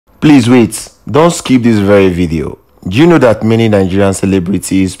Please wait, don't skip this very video. Do you know that many Nigerian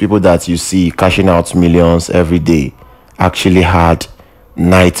celebrities, people that you see cashing out millions every day, actually had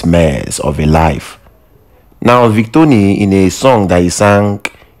nightmares of a life? Now, Victoni, in a song that he sang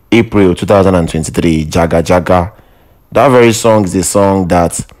April 2023, Jaga Jaga, that very song is a song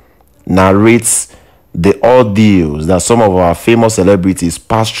that narrates the ordeals that some of our famous celebrities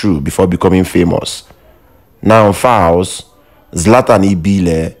passed through before becoming famous. Now, Faust, Zlatan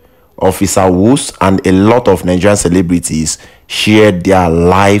Ibile, Officer Woods, and a lot of Nigerian celebrities shared their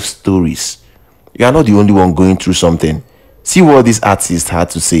life stories. You are not the only one going through something. See what these artists had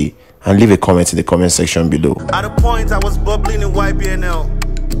to say and leave a comment in the comment section below. At a point, I was bubbling in YBNL,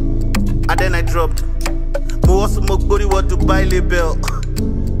 and then I dropped. What to buy label.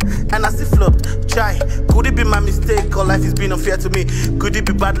 And I still flopped. Chai, could it be my mistake or life is being unfair to me? Could it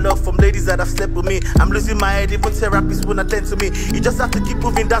be bad luck from ladies that have slept with me? I'm losing my head, even therapists won't attend to me. You just have to keep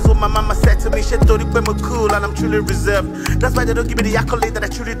moving, that's what my mama said to me. She told me I'm cool and I'm truly reserved. That's why they don't give me the accolade that I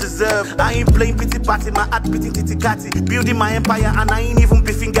truly deserve. I ain't playing pity party, my heart beating titty catty. Building my empire and I ain't even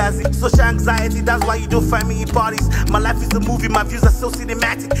beefing gazi. Social anxiety, that's why you don't find me in parties. My life is a movie, my views are so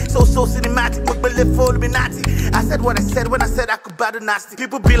cinematic. So cinematic, I said what I said when I said I could battle nasty.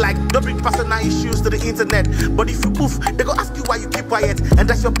 People be like, don't bring personal issues to the internet. But if you poof, they go ask you why you keep quiet. And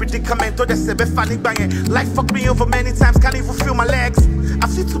that's your predicament. Or they say, life fucked me over many times, can't even feel my legs. I've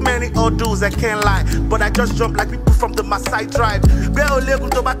seen too many ordeals, I can't lie. But I just jump like people from the Maasai tribe.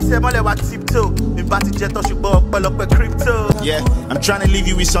 Yeah, I'm trying to leave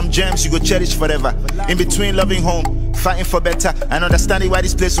you with some gems you go cherish forever. In between loving home, fighting for better, and understanding why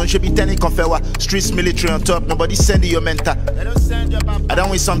this place on should be turning confewa. Streets military on top, nobody sending your mentor. I don't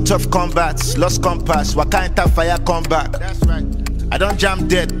win some tough combats, lost compass, Wakanta fire come back. That's right. I don't jam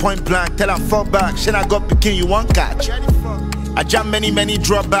dead, point blank, tell them fall back. Shit, I got picking, you won't catch. I jam many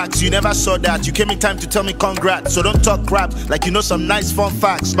drawbacks, you never saw that. You came in time to tell me congrats. So don't talk crap like you know some nice fun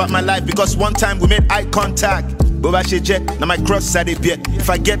facts about my life, because one time we made eye contact. Boba Sheje, now my cross side beer. If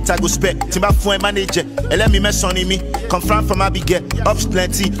I get I go spare, Timba phone manager, and let me mess on me. Confront from Abigail, ups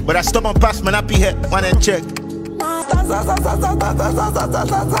plenty, but I stop on pass man happy head, one and check.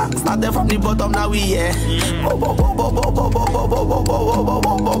 Started from the bottom, now we here.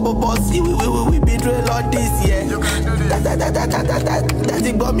 See, we been through a lot this year. That's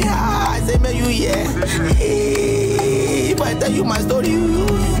it got me high, I say, man, you yeah. If I tell you my story, you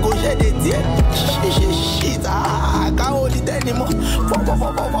go shed it, yeah. Shit, I can't hold it anymore.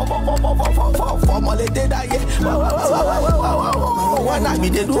 For more later that yeah. One night we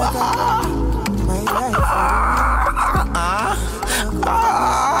did do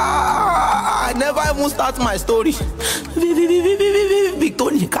I never even start my story.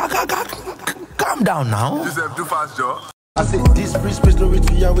 Victoni, calm down now. You said too fast, Joe. I said this free space no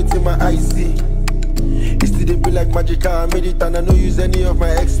retreat within my eyes see. It still they be like magic, I made it and I no use any of my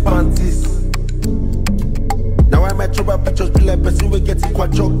expanses. Now I might trouble pictures be like person we get it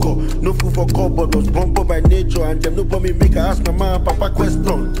choco. No food for cupboard, was born by nature, and them no me make I ask my mama and papa question.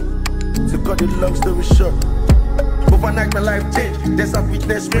 To cut the long story short, overnight my life changed. There's a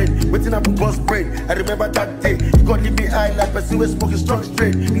witness rain, waiting up a boss brain. I remember that day, you got leave me high like person was smoking strong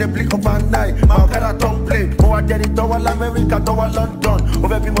straight. In the blink of an eye, my car don't play. Oh, I did it all America, all London.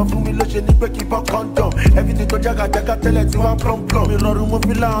 Over people from me, lotion, you keep on condom. Everything to jaga, tell it to one plum. Me roll move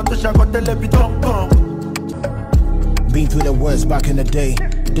me down to shaka, tell it be tom. Been through the worst back in the day.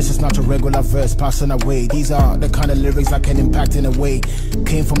 This is not a regular verse passing away. These are the kind of lyrics that can impact in a way.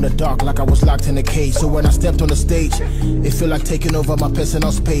 Came from the dark like I was locked in a cage. So when I stepped on the stage, it felt like taking over my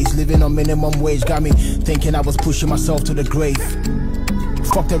personal space. Living on minimum wage got me thinking I was pushing myself to the grave.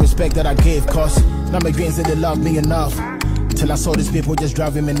 Fuck the respect that I gave, cause now my dreams said they love me enough. Till I saw these people just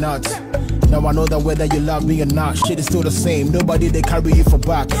driving me nuts. Now I know that whether you love me or not, shit is still the same. Nobody they carry you for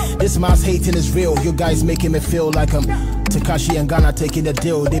back. This mass hating is real. You guys making me feel like I'm Takashi and Ghana taking the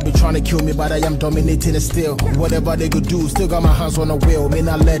deal. They be trying to kill me, but I am dominating it still. Whatever they could do, still got my hands on the wheel. May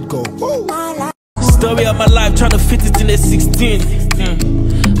not let go. Story of my life, trying to fit it in a 16.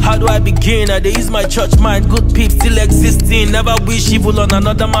 How do I begin? I they use my church mind. Good peeps still existing. Never wish evil on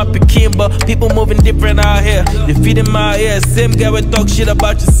another man picking, but people moving different out here. They feeding my ears. Same guy will talk shit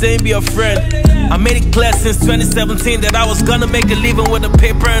about you, same be your friend. I made it clear since 2017 that I was gonna make a living with a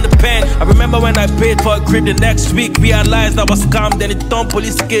paper and a pen. I remember when I paid for a crib the next week, realized I was scammed, then it turned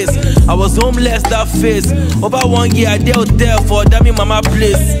police case. I was homeless that face. Over 1 year I dealt there for a dummy mama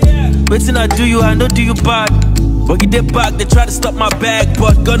place. Waiting I do you, I know do you bad. But you did back, they try to stop my bag,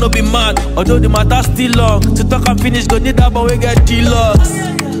 but gonna be mad. Although the matter still long, to talk and finish, go need that, but we get deluxe.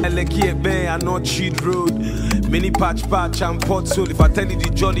 I like it, man, I know cheat road. Many patch and pot soul. If I tell you the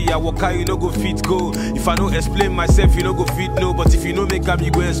jolly, I walk out, you no go fit go. If I don't explain myself, you no go fit no. But if you no make up,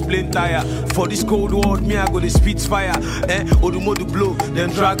 you go explain tire. For this cold world, me I go the spit fire. Odumodu blow, then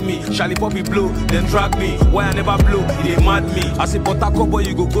drag me. Charlie Poppy blow, then drag me. Why I never blow, it ain't mad me. I say, but a boy,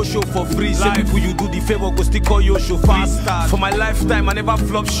 you go show for free. Say people you do the favor, go stick all your show fast. For my lifetime, I never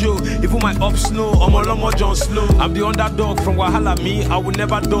flop show. Even my ups snow, I'm a long John Snow. I'm the underdog from Wahala, me, I will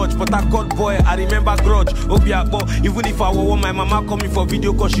never dodge. But a God boy, I remember grudge. Obiabo, even if I want my mama coming for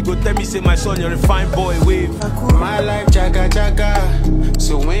video, cause she go tell me, say my son, you're a fine boy, wave. My life jaga jaga,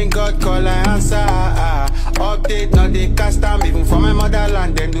 so when God call I answer. Update, not the cast time, even for my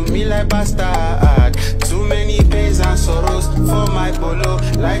motherland, then do me like bastard. Too many pains and sorrows for my polo.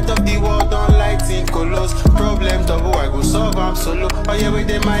 Light up the world, don't light in colors. Problem double, I go solve, I'm solo. Oh yeah,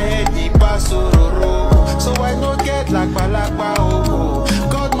 within my head, the pass so I don't get like balakwa, oh.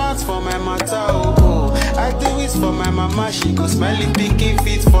 God marks for my matter, oh. I do it for my mama, she go smelling picky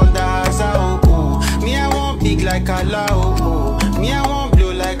feet from the house, oh. Me I want big like Allah, oh. Me I want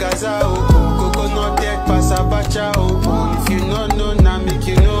blue like Gaza, oh. Coconut dead pass a bacha, oh. If you know, now make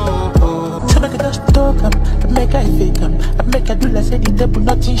you know, oh. So make I just talk, I make I fake, I make I do like say the table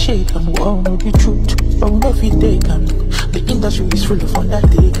nothing shake, we all know the truth, but we know if you take, the industry is full of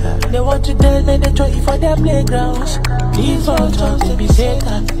undertaker. They want to tell me they try for their playgrounds. These all talks they be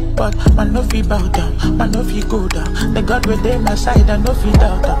Satan, but man no fi bow down, man no fi go down. The God within my side, I no fi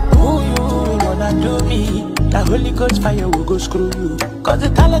doubt them. Who you wanna do me? The Holy Ghost fire will go screw you. Cause the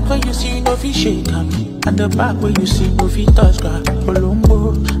talent where you see no fi shake and the back where you see no fi touch ground.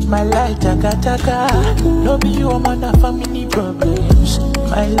 Olumbo, my life taka taka. No be you man a family problems.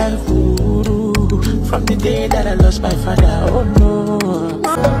 My life from the day that I lost my father, oh no.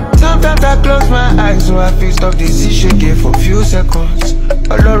 Sometimes I close my eyes so I feel stop this shake for few seconds.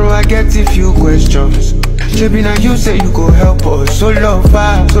 Alone I get a few questions. Maybe now you say you go help us, so love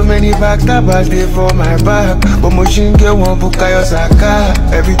far. So many backstabbers they for my back. But machine get one book I saka.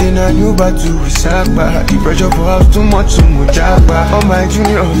 Everything I knew but to Sakba. The pressure for house too much jagba. All my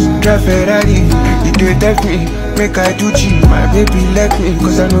juniors drive Ferrari. They tell me make I do cheap. My baby let me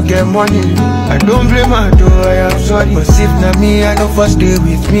cause I don't get money. I don't blame her though, I am sorry. But if not me, I know first stay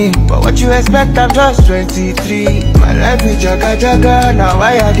with me. But what you expect, I'm just 23. My life is jaga jaga. Now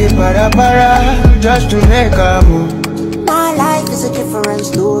why are they para para? Just to make a move. My life is a different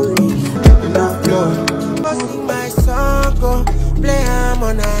story. Enough blood. Sing my song, go play I'm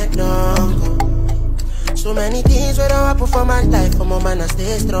all night long. Go. So many things where I put for my life, for my man I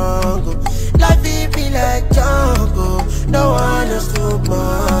stay strong. Go. Life it be like jungle, no one knows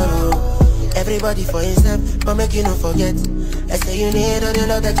tomorrow. Everybody for himself, but make you not forget. I say you need all the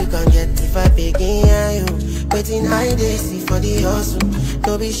love that you can get. If I begin you, waiting I they see for the hustle.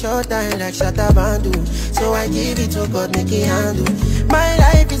 Don't be short time like Shatabandu. So I give it to God, make it handle. My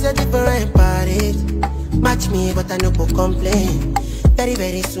life is a different party. Match me, but I no go complain. Very,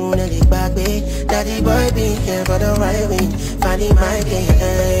 very soon I'll be back, babe. Daddy boy be here for the right way. Finding my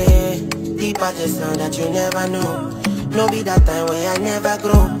game. Deeper the sound that you never know. No be that time where I never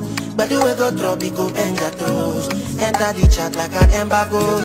grow. But do we go drop, it go bend your toes. Enter the chat like an embargo.